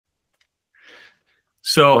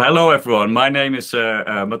So, hello everyone. My name is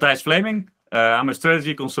Matthijs Fleming. I'm a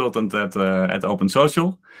strategy consultant at Open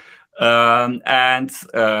Social.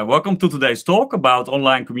 Welcome to today's talk about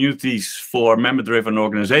online communities for member-driven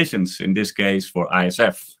organizations, in this case for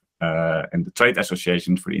ISF and the Trade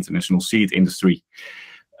Association for the International Seed Industry.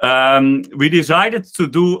 We decided to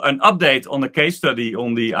do an update on the case study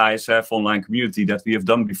on the ISF online community that we have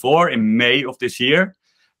done before in May of this year.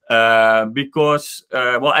 Because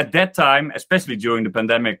at that time, especially during the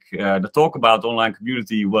pandemic, the talk about online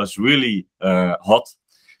community was really hot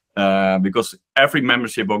because every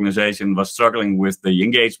membership organization was struggling with the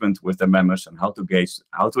engagement with their members and how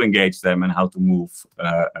to engage them and how to move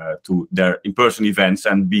to their in-person events.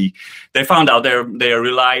 And they found out they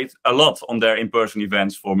relied a lot on their in-person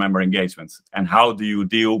events for member engagement. And how do you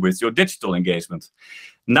deal with your digital engagement?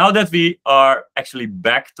 Now that we are actually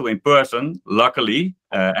back to in-person, luckily,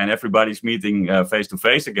 and everybody's meeting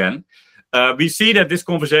face-to-face again, we see that this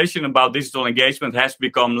conversation about digital engagement has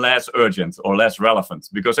become less urgent or less relevant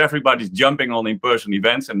because everybody's jumping on in-person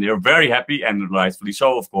events and they're very happy, and rightfully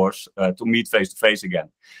so, of course, to meet face-to-face again.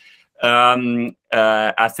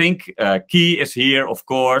 I think key is here, of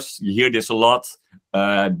course, you hear this a lot,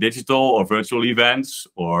 digital or virtual events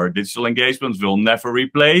or digital engagements will never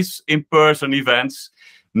replace in-person events.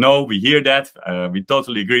 No, we hear that. We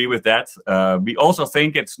totally agree with that. We also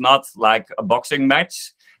think it's not like a boxing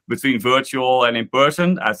match between virtual and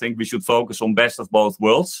in-person. I think we should focus on best of both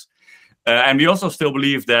worlds. And we also still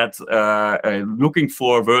believe that looking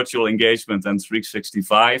for virtual engagement and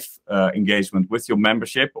 365 engagement with your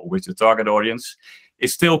membership or with your target audience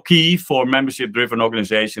is still key for membership-driven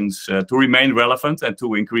organizations to remain relevant and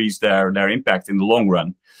to increase their impact in the long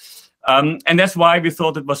run. And that's why we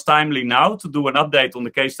thought it was timely now to do an update on the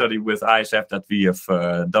case study with ISF that we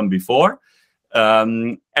have done before.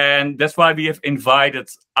 And that's why we have invited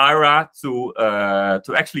Ira to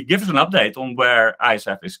actually give us an update on where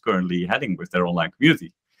ISF is currently heading with their online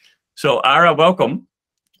community. So Ira, welcome.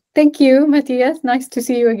 Thank you, Matthias. Nice to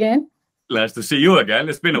see you again. Nice to see you again.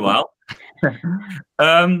 It's been a while.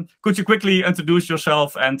 Could you quickly introduce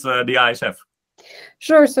yourself and the ISF?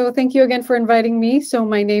 Sure. So thank you again for inviting me. So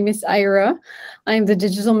my name is Ira. I'm the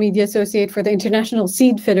Digital Media Associate for the International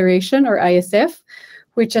Seed Federation, or ISF,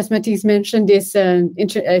 which, as Matthias mentioned, is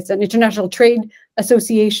it's an international trade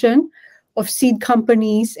association of seed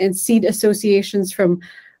companies and seed associations from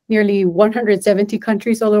nearly 170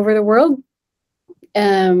 countries all over the world.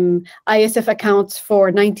 ISF accounts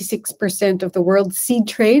for 96% of the world's seed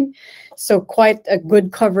trade, so quite a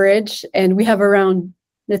good coverage. And we have around,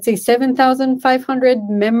 let's say, 7,500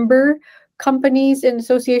 member companies and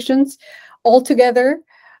associations altogether.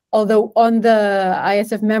 Although on the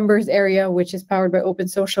ISF members area, which is powered by Open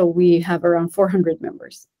Social, we have around 400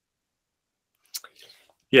 members.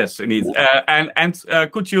 Yes, indeed.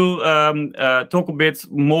 Could you talk a bit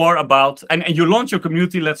more about, and you launched your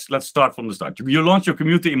community, let's start from the start. You launched your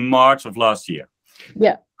community in March of last year.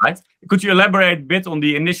 Yeah. Right? Could you elaborate a bit on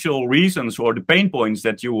the initial reasons or the pain points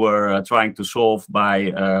that you were trying to solve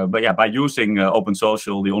by using Open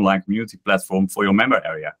Social, the online community platform, for your member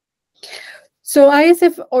area? So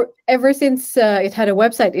ISF, ever since it had a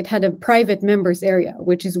website, it had a private members area,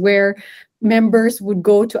 which is where members would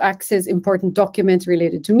go to access important documents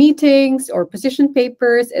related to meetings or position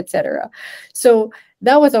papers, etc. So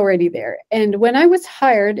that was already there. And when I was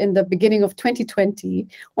hired in the beginning of 2020,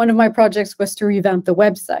 one of my projects was to revamp the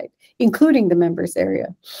website, including the members area.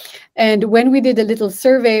 And when we did a little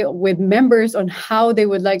survey with members on how they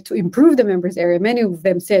would like to improve the members area, many of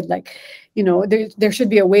them said, like, you know, there should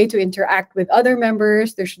be a way to interact with other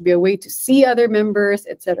members, there should be a way to see other members,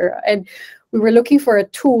 etc. And we were looking for a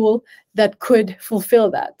tool that could fulfill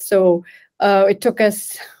that. So it took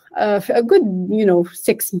us a good,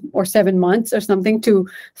 6 or 7 months or something to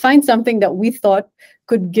find something that we thought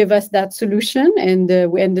could give us that solution.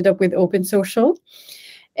 And we ended up with Open Social.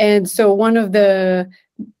 And so one of the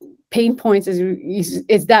pain points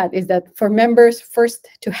is that for members first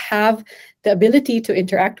to have the ability to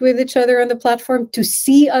interact with each other on the platform, to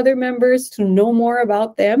see other members, to know more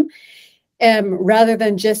about them, rather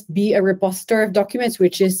than just be a repository of documents,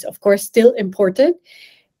 which is, of course, still important.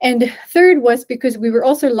 And third was because we were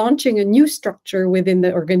also launching a new structure within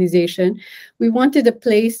the organization. We wanted a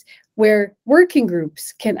place where working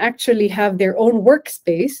groups can actually have their own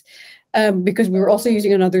workspace, because we were also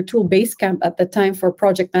using another tool, Basecamp, at the time for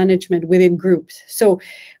project management within groups. So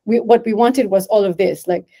what we wanted was all of this,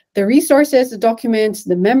 like the resources, the documents,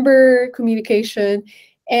 the member communication,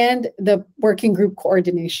 and the working group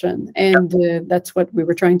coordination. And that's what we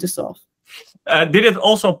were trying to solve. Did it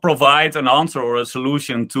also provide an answer or a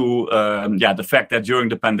solution to the fact that during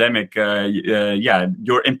the pandemic,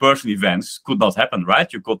 your in-person events could not happen,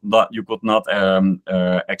 right? You could not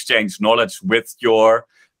exchange knowledge with your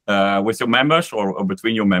members or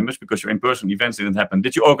between your members because your in-person events didn't happen.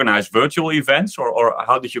 Did you organize virtual events, or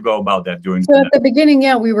how did you go about that during? So at the beginning,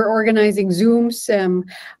 yeah, we were organizing Zooms.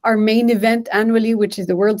 Our main event annually, which is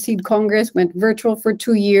the World Seed Congress, went virtual for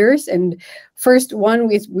 2 years. And first one,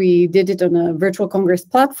 we did it on a virtual Congress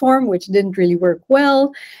platform, which didn't really work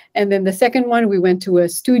well. And then the second one, we went to a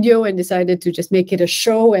studio and decided to just make it a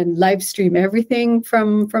show and live stream everything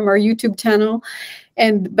from our YouTube channel.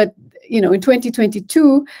 But in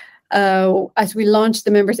 2022, as we launched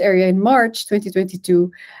the members area in March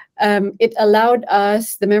 2022, it allowed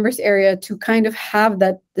us, the members area, to kind of have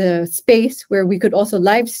the space where we could also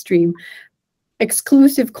live stream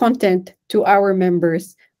exclusive content to our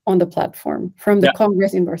members on the platform from the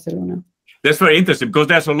Congress in Barcelona. That's very interesting because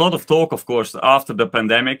there's a lot of talk, of course, after the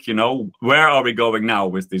pandemic, where are we going now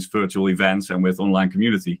with these virtual events and with online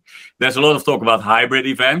community? There's a lot of talk about hybrid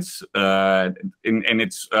events. In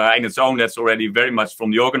its own, that's already very much from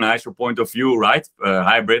the organizer point of view, right?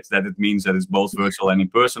 Hybrid, that it means that it's both virtual and in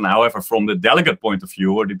person. However, from the delegate point of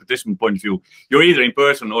view or the participant point of view, you're either in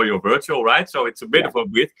person or you're virtual, right? So it's a bit of a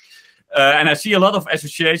bit. And I see a lot of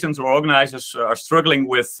associations or organizers are struggling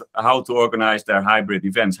with how to organize their hybrid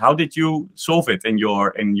events. How did you solve it in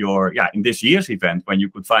this year's event when you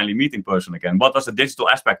could finally meet in person again? What was the digital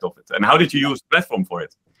aspect of it, and how did you use the platform for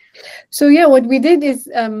it? So yeah, what we did is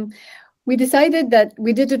we decided that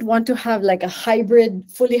we didn't want to have like a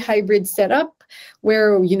fully hybrid setup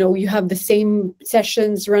where you have the same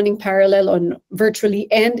sessions running parallel on virtually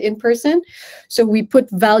and in person. So we put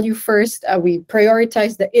value first. We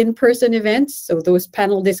prioritize the in-person events. So those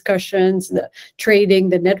panel discussions, the trading,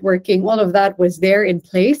 the networking, all of that was there in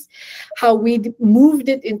place. How we moved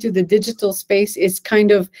it into the digital space is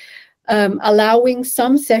kind of allowing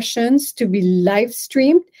some sessions to be live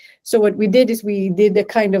streamed. So what we did is we did a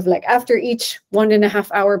kind of like after each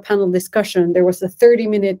 1.5 hour panel discussion, there was a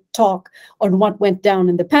 30-minute talk on what went down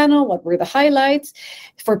in the panel, what were the highlights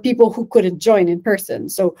for people who couldn't join in person.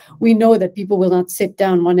 So we know that people will not sit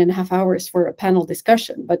down 1.5 hours for a panel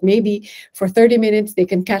discussion, but maybe for 30 minutes, they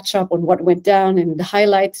can catch up on what went down and the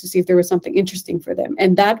highlights to see if there was something interesting for them.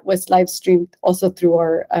 And that was live streamed also through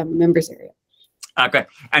our members area. Okay,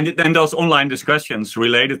 and then those online discussions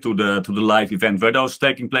related to the live event, were those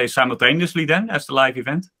taking place simultaneously then as the live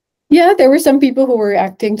event? Yeah, there were some people who were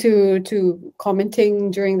acting to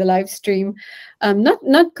commenting during the live stream.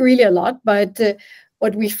 Not really a lot, but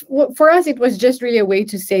for us it was just really a way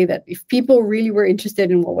to say that if people really were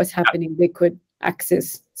interested in what was happening, they could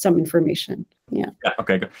access some information. Yeah.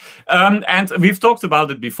 Okay, good. And we've talked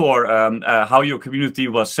about it before, how your community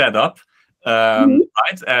was set up.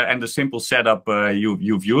 Right, and the simple setup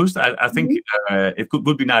you've used. I think it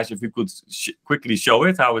would be nice if you could quickly show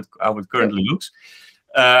it how it currently looks,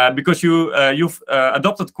 because you've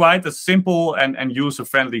adopted quite a simple and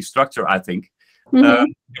user-friendly structure, I think. Well,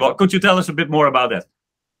 could you tell us a bit more about that?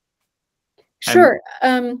 Sure.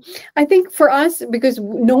 I think for us, because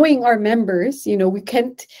knowing our members,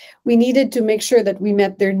 we needed to make sure that we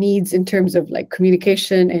met their needs in terms of like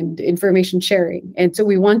communication and information sharing. And so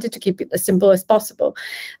we wanted to keep it as simple as possible.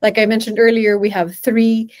 Like I mentioned earlier, we have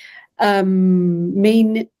 3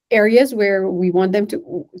 main areas where we want them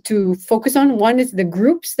to focus on. One is the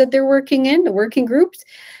groups that they're working in, the working groups.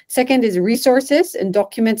 Second is resources and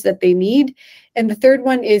documents that they need. And the third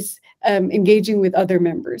one is engaging with other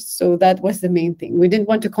members. So that was the main thing. We didn't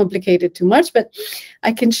want to complicate it too much, but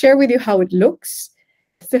I can share with you how it looks.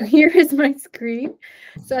 So here is my screen.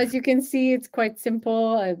 So as you can see, it's quite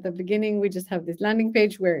simple. At the beginning, we just have this landing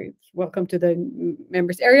page where it's welcome to the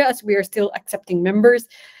members area, as we are still accepting members.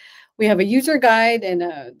 We have a user guide and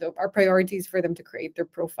our priorities for them to create their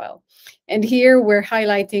profile. And here we're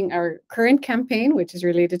highlighting our current campaign, which is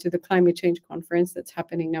related to the climate change conference that's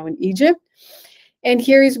happening now in Egypt. And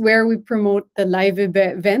here is where we promote the live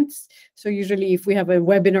events. So usually if we have a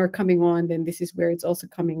webinar coming on, then this is where it's also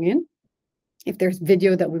coming in, if there's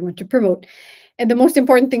video that we want to promote. And the most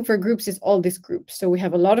important thing for groups is all these groups. So we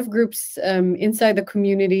have a lot of groups inside the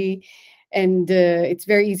community, and it's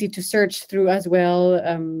very easy to search through as well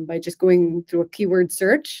by just going through a keyword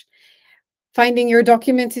search. Finding your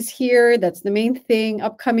documents is here. That's the main thing,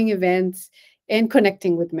 upcoming events, and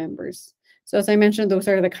connecting with members. So as I mentioned, those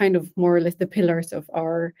are the kind of more or less the pillars of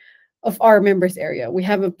our members area. We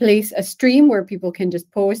have a stream where people can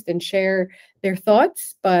just post and share their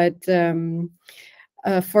thoughts. But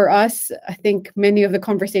for us, I think many of the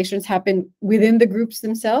conversations happen within the groups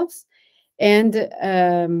themselves. And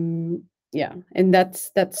Yeah, and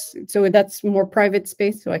that's more private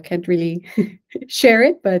space, so I can't really share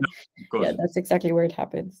it, but No, of course. yeah, that's exactly where it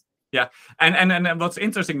happens. Yeah, and what's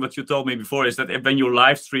interesting, what you told me before, is that when you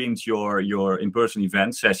live streamed your in-person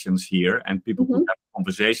event sessions here, and people could have a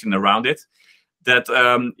conversation around it, that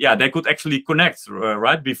yeah, they could actually connect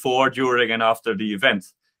right before, during, and after the event,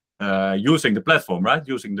 using the platform, right,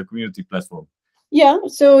 using the community platform. Yeah,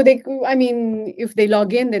 so I mean, if they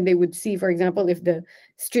log in, then they would see, for example, if the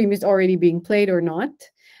stream is already being played or not.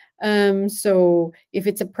 So if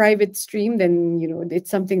it's a private stream, then it's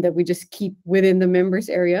something that we just keep within the members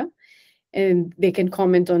area, and they can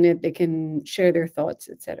comment on it, they can share their thoughts,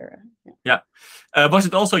 etc. Yeah. Was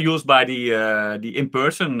it also used by the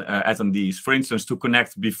in-person attendees, for instance, to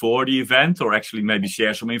connect before the event, or actually maybe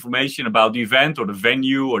share some information about the event or the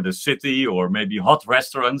venue or the city, or maybe hot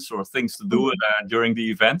restaurants or things to do during the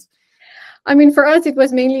event? I mean, for us, it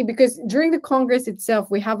was mainly because during the Congress itself,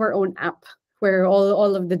 we have our own app where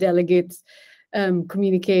all of the delegates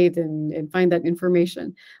communicate and find that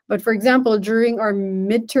information. But for example, during our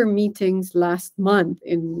midterm meetings last month,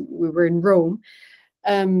 we were in Rome,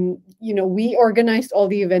 we organized all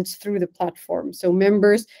the events through the platform. So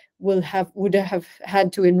members would have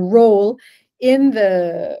had to enroll on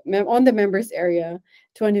the members area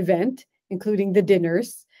to an event, including the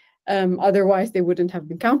dinners. Otherwise, they wouldn't have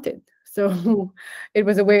been counted. So it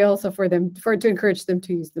was a way also to encourage them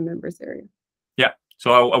to use the members area. Yeah.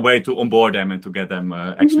 So a way to onboard them and to get them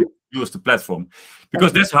actually use the platform,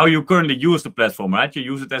 because that's how you currently use the platform, right? You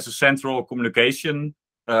use it as a central communication,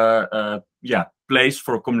 place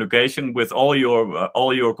for communication, with all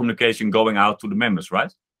your communication going out to the members,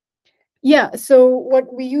 right? Yeah. So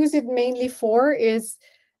what we use it mainly for is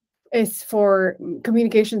for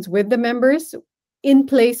communications with the members in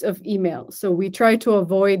place of email. So we try to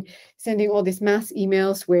avoid sending all these mass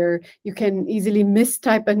emails where you can easily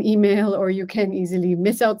mistype an email or you can easily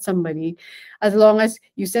miss out somebody. As long as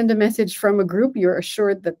you send a message from a group, you're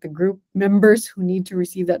assured that the group members who need to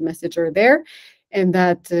receive that message are there, and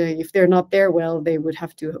that if they're not there, well, they would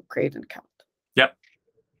have to create an account. Yeah.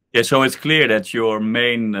 Yeah, so it's clear that your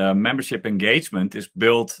main membership engagement is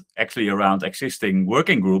built actually around existing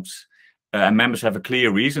working groups, and members have a clear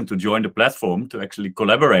reason to join the platform to actually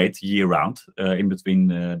collaborate year-round in between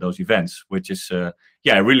those events, which is a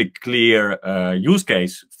really clear use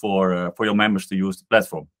case for your members to use the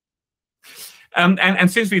platform. And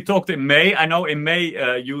since we talked in May, I know in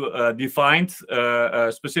May you defined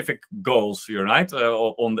specific goals here, right,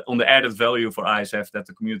 on the added value for ISF that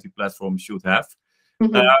the community platform should have.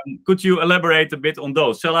 Could you elaborate a bit on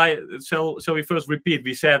those? Shall we first repeat?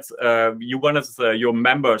 We said you wanted your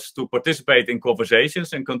members to participate in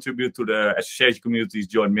conversations and contribute to the association community's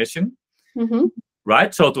joint mission,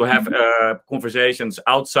 right? So to have conversations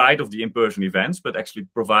outside of the in-person events, but actually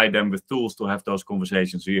provide them with tools to have those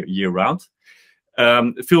conversations year-round.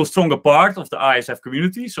 Feel stronger part of the ISF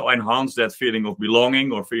community, so enhance that feeling of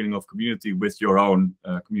belonging or feeling of community with your own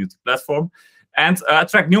community platform. And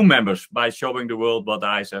attract new members by showing the world what the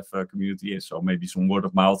ISF community is. So maybe some word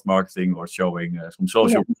of mouth marketing or showing some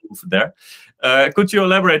social proof there. Could you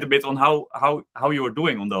elaborate a bit on how you are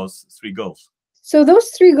doing on those 3 goals? So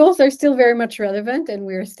those 3 goals are still very much relevant, and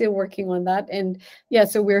we're still working on that. And yeah,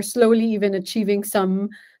 so we're slowly even achieving some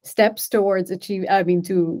steps towards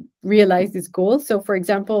to realize this goal. So for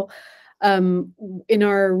example, in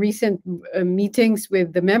our recent meetings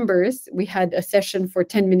with the members, we had a session for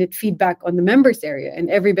 10-minute feedback on the members area, and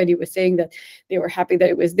everybody was saying that they were happy that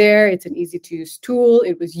it was there. It's an easy-to-use tool.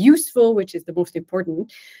 It was useful, which is the most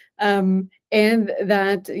important, and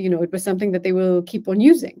that it was something that they will keep on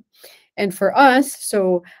using. And for us,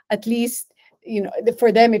 so at least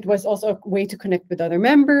for them, it was also a way to connect with other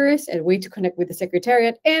members, a way to connect with the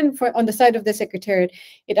secretariat, and on the side of the secretariat,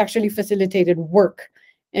 it actually facilitated work,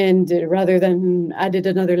 and rather than added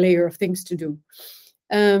another layer of things to do.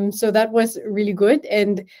 So that was really good.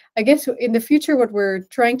 And I guess in the future, what we're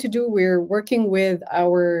trying to do, we're working with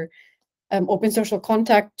our Open Social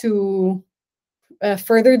Contact to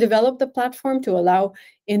further develop the platform to allow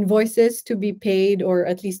invoices to be paid or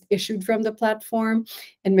at least issued from the platform,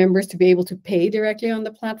 and members to be able to pay directly on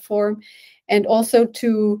the platform, and also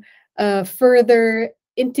to further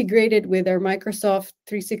integrated with our Microsoft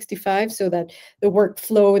 365 so that the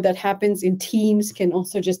workflow that happens in Teams can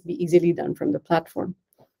also just be easily done from the platform.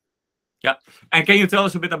 Yeah, and can you tell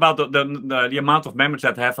us a bit about the amount of members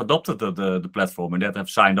that have adopted the platform and that have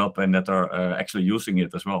signed up and that are actually using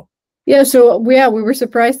it as well? Yeah, so we were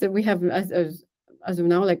surprised that we have as of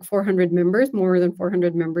now like 400 members, more than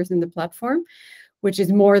 400 members in the platform, which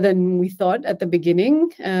is more than we thought at the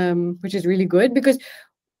beginning, which is really good, because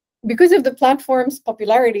because of the platform's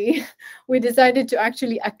popularity, we decided to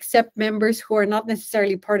actually accept members who are not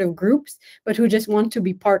necessarily part of groups, but who just want to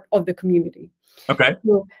be part of the community. Okay.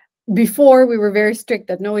 So before we were very strict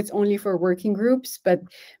that no, it's only for working groups, but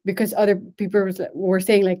because other people were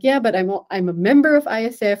saying like, yeah, but I'm a member of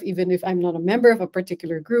ISF, even if I'm not a member of a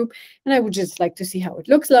particular group, and I would just like to see how it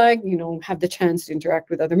looks like, have the chance to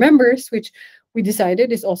interact with other members, which we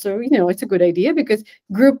decided is also, it's a good idea because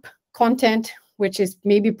group content, which is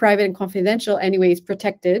maybe private and confidential anyway, is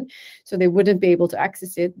protected, so they wouldn't be able to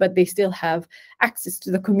access it, but they still have access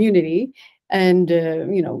to the community and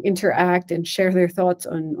interact and share their thoughts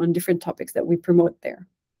on different topics that we promote there.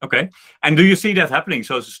 Okay. And do you see that happening?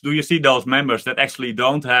 So do you see those members that actually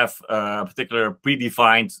don't have a particular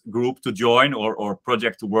predefined group to join or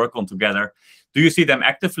project to work on together? Do you see them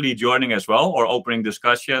actively joining as well, or opening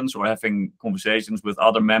discussions or having conversations with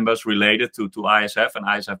other members related to ISF and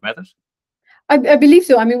ISF matters? I believe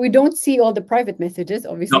so. I mean, we don't see all the private messages.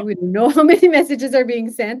 Obviously, No. We don't know how many messages are being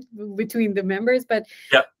sent between the members, but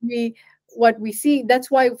yeah. What we see, that's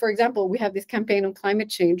why, for example, we have this campaign on climate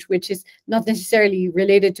change, which is not necessarily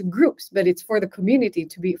related to groups, but it's for the community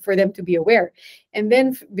for them to be aware. And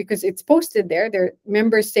then because it's posted there are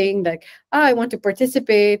members saying like, I want to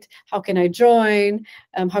participate. How can I join?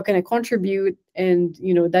 How can I contribute? And,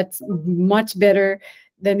 that's much better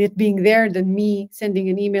than it being there than me sending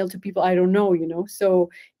an email to people I don't know, So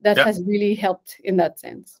that has really helped in that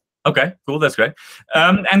sense. Okay, cool. That's great.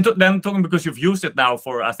 And then talking, because you've used it now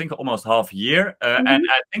for, I think, almost half a year. And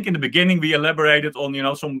I think in the beginning we elaborated on,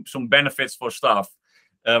 some benefits for staff.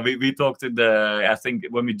 We talked I think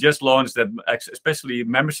when we just launched that, especially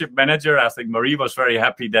membership manager, I think Marie was very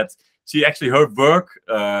happy that her work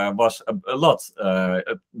was a lot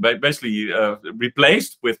basically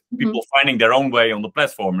replaced with people finding their own way on the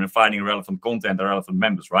platform and finding relevant content and relevant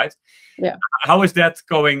members, right? Yeah. How is that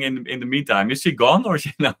going in the meantime? Is she gone or is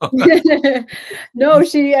she now? No,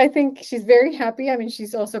 I think she's very happy. I mean,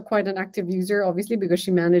 she's also quite an active user, obviously, because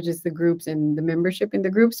she manages the groups and the membership in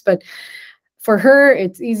the groups. But for her,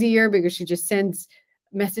 it's easier because she just sends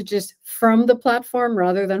messages from the platform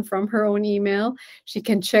rather than from her own email. She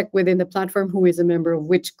can check within the platform who is a member of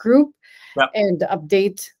which group and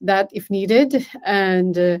update that if needed.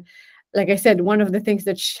 And like I said, one of the things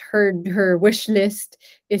that her wish list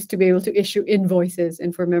is to be able to issue invoices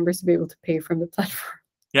and for members to be able to pay from the platform.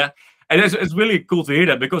 Yeah. And it's really cool to hear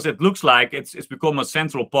that, because it looks like it's become a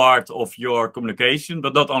central part of your communication,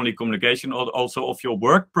 but not only communication, also of your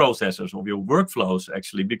work processes, of your workflows,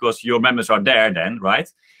 actually, because your members are there then, right?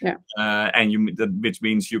 Yeah. Which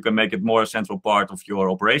means you can make it more a central part of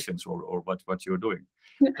your operations or what you're doing.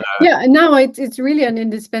 Yeah, and now it's really an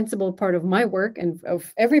indispensable part of my work and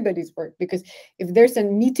of everybody's work, because if there's a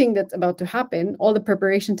meeting that's about to happen, all the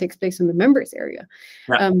preparation takes place in the members area.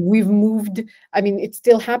 Yeah. We've moved, I mean, it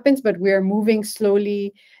still happens, but we're moving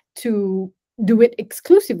slowly to do it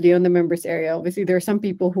exclusively on the members area. Obviously, there are some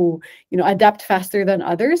people who, adapt faster than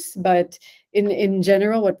others, but in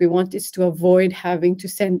general, what we want is to avoid having to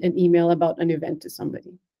send an email about an event to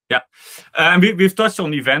somebody. Yeah, and we've touched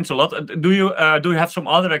on events a lot. Do you have some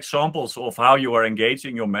other examples of how you are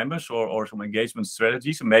engaging your members, or some engagement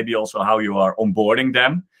strategies, and maybe also how you are onboarding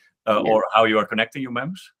them, or how you are connecting your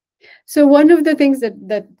members? So one of the things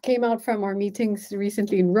that came out from our meetings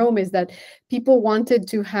recently in Rome is that people wanted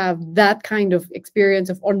to have that kind of experience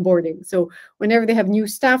of onboarding. So whenever they have new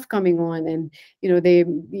staff coming on, and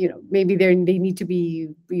maybe they need to be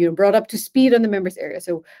brought up to speed on the members area.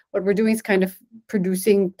 So what we're doing is kind of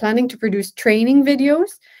planning to produce training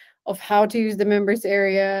videos of how to use the members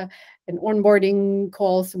area and onboarding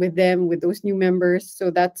calls with them, with those new members.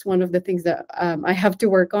 So that's one of the things that I have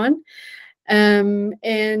to work on. Yeah,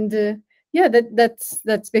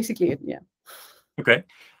 that's basically it. Yeah. Okay.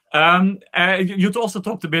 You'd also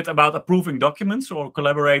talked a bit about approving documents or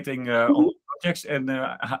collaborating on projects, and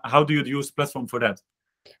how do you use the platform for that?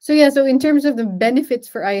 So in terms of the benefits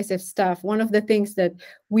for ISF staff, one of the things that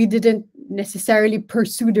we didn't necessarily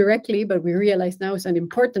pursue directly, but we realize now is an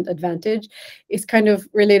important advantage, is kind of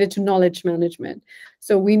related to knowledge management.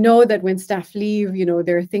 So we know that when staff leave,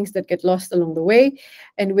 there are things that get lost along the way.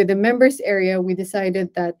 And with the members area, we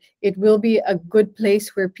decided that it will be a good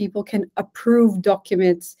place where people can approve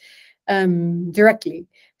documents directly.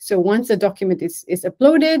 So once a document is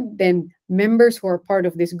uploaded, then members who are part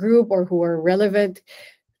of this group or who are relevant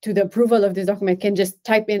to the approval of this document can just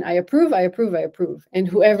type in, I approve, I approve, I approve. And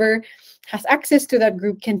whoever has access to that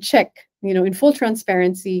group can check, in full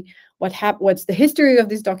transparency, what's the history of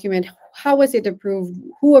this document, how was it approved,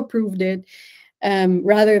 who approved it,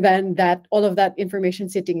 rather than all of that information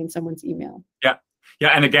sitting in someone's email. Yeah.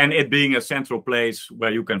 Yeah, and again, it being a central place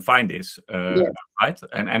where you can find this, Yes, right?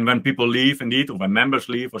 And when people leave, indeed, or when members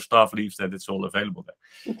leave or staff leaves, that it's all available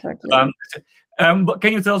there. exactly. But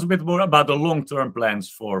can you tell us a bit more about the long-term plans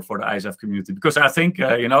for the ISF community? Because I think,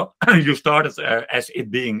 you know, you started as it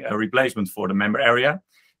being a replacement for the member area.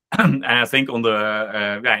 And I think on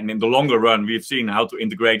the yeah, and in the longer run, we've seen how to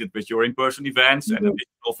integrate it with your in-person events and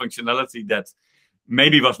additional functionality that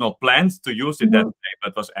maybe was not planned to use it that way,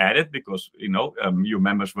 but was added because, you know, your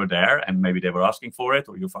members were there and maybe they were asking for it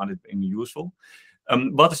or you found it useful.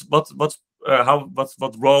 What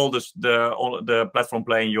role does the platform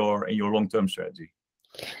play in your long-term strategy?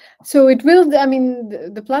 So it will, I mean,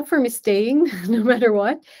 the platform is staying no matter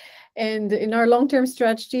what. And in our long-term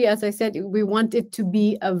strategy, as I said, we want it to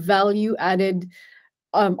be a value-added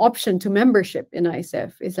option to membership in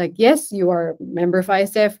ISF. It's like, yes, you are a member of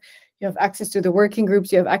ISF, you have access to the working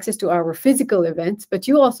groups, you have access to our physical events, but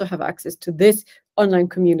you also have access to this online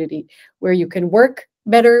community where you can work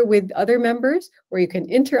better with other members, where you can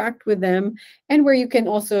interact with them, and where you can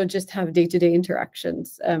also just have day-to-day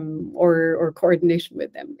interactions or coordination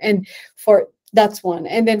with them. And that's one.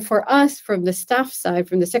 And then for us, from the staff side,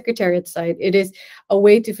 from the secretariat side, it is a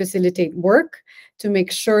way to facilitate work, to make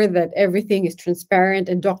sure that everything is transparent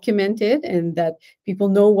and documented and that people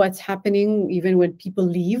know what's happening even when people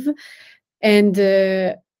leave. And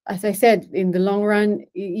as I said, in the long run,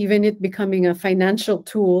 even it becoming a financial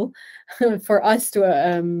tool for us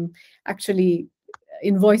to actually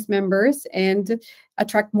invoice members and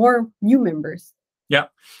attract more new members. Yeah.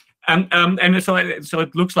 And so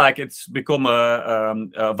it looks like it's become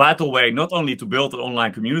a vital way not only to build an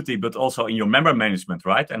online community, but also in your member management,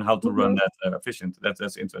 right? And how to run that efficient.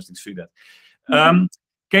 That's interesting to see that.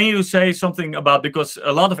 Can you say something about, because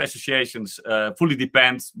a lot of associations fully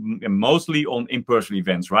depend mostly on in-person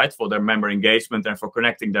events, right? For their member engagement and for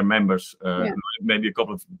connecting their members, maybe a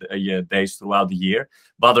couple of days throughout the year.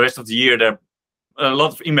 But the rest of the year, there are a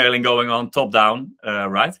lot of emailing going on top-down,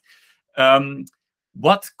 right?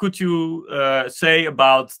 What could you say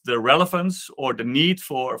about the relevance or the need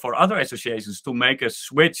for other associations to make a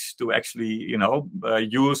switch to actually, you know,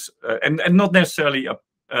 use and not necessarily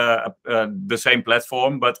the same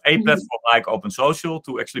platform, but a platform like Open Social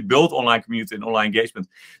to actually build online community and online engagement?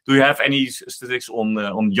 Do you have any statistics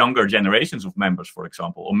on younger generations of members, for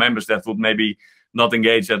example, or members that would maybe not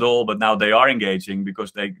engage at all, but now they are engaging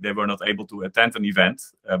because they were not able to attend an event,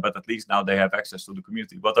 but at least now they have access to the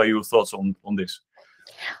community? What are your thoughts on this?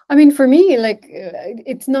 I mean, for me, like,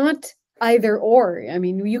 it's not either or. I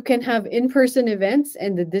mean, you can have in-person events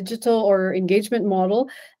and the digital or engagement model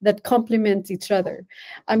that complements each other.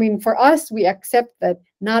 I mean, for us, we accept that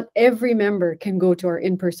not every member can go to our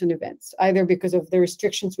in-person events, either because of the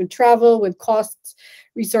restrictions with travel, with costs,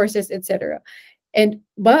 resources, etc.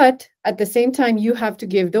 But at the same time, you have to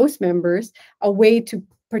give those members a way to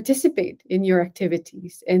participate in your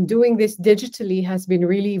activities. And doing this digitally has been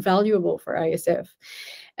really valuable for ISF.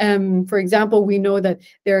 For example, we know that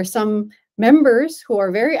there are some members who are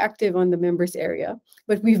very active on the members area,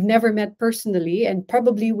 but we've never met personally, and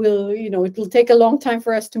probably will, you know, it will take a long time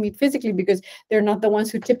for us to meet physically because they're not the ones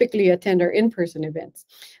who typically attend our in-person events.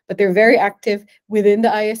 But they're very active within the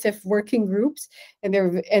ISF working groups, and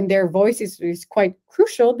their voice is quite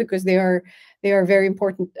crucial because they are very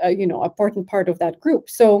important, you know, important part of that group.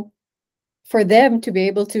 So for them to be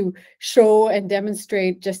able to show and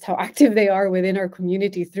demonstrate just how active they are within our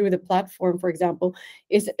community through the platform, for example,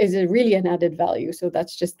 is really an added value. So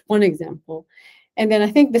that's just one example. And then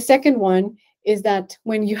I think the second one is that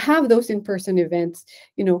when you have those in-person events,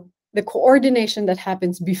 you know, the coordination that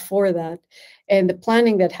happens before that and the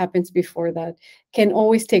planning that happens before that can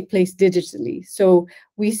always take place digitally. So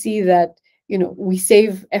we see that, you know, we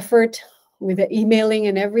save effort with the emailing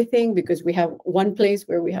and everything because we have one place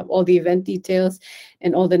where we have all the event details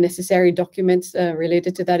and all the necessary documents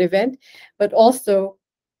related to that event, but also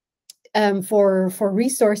for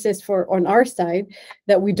resources on our side,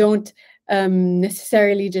 that we don't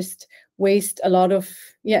necessarily just waste a lot of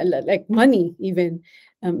like money, even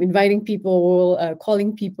inviting people,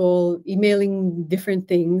 calling people, emailing different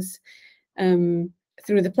things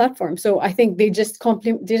through the platform. So I think they just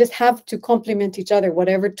have to complement each other.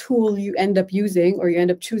 Whatever tool you end up using or you end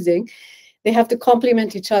up choosing, they have to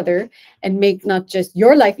complement each other and make not just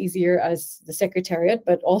your life easier as the secretariat,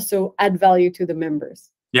 but also add value to the members.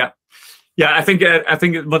 Yeah. Yeah, I think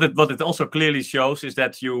what it also clearly shows is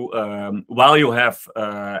that you, while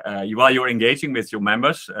you're engaging with your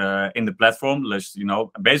members in the platform, you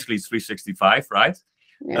know, basically it's 365, right?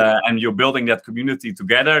 Yeah. And you're building that community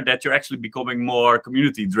together, that you're actually becoming more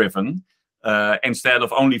community driven. instead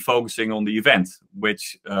of only focusing on the event,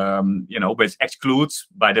 which which excludes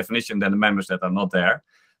by definition then the members that are not there,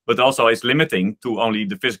 but also is limiting to only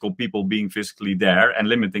the physical people being physically there and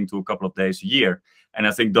limiting to a couple of days a year. And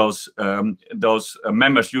I think those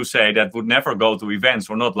members you say that would never go to events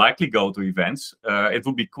or not likely go to events, it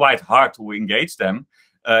would be quite hard to engage them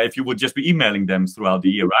if you would just be emailing them throughout the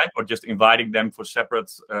year, right? Or just inviting them for separate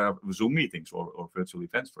Zoom meetings or virtual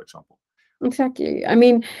events, for example. Exactly. I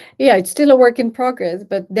mean, yeah, it's still a work in progress,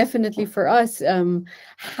 but definitely for us,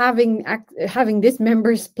 having this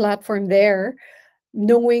members platform there,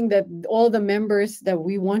 knowing that all the members that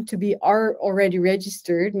we want to be are already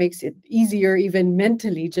registered, makes it easier even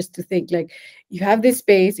mentally just to think like you have this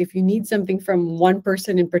space. If you need something from one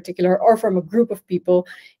person in particular or from a group of people,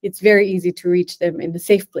 it's very easy to reach them in a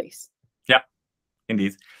safe place. Yeah,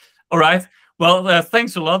 indeed. All right. Well,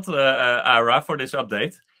 thanks a lot, Ara, for this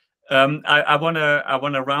update. I want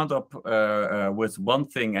to round up with one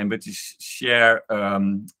thing, and which is share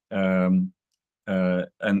an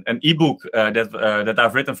ebook that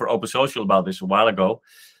I've written for Open Social about this a while ago.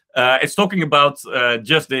 It's talking about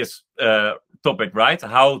just this topic, right?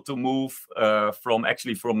 How to move from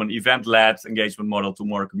an event-led engagement model to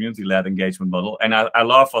more community-led engagement model. And I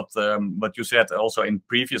love what you said also in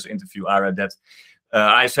previous interview, Ara, that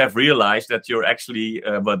ISF realized that you're actually,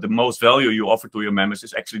 but the most value you offer to your members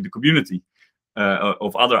is actually the community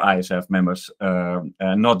of other ISF members,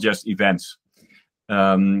 not just events.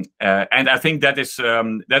 And I think that is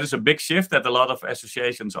a big shift that a lot of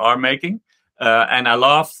associations are making. And I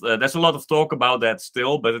love, there's a lot of talk about that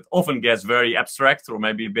still, but it often gets very abstract or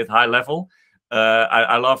maybe a bit high level.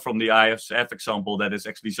 I love from the ISF example that is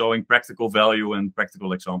actually showing practical value and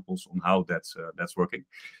practical examples on how that's working.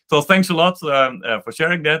 So thanks a lot for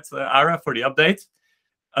sharing that, Ara, for the update.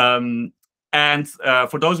 And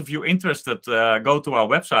for those of you interested, go to our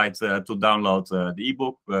website to download the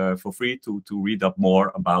ebook for free to read up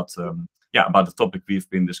more about the topic we've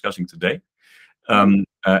been discussing today. And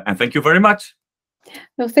thank you very much.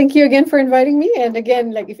 No, thank you again for inviting me. And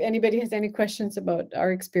again, like if anybody has any questions about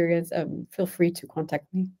our experience, feel free to contact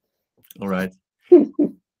me. All right.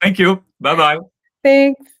 Thank you. Bye-bye.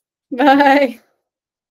 Thanks. Bye.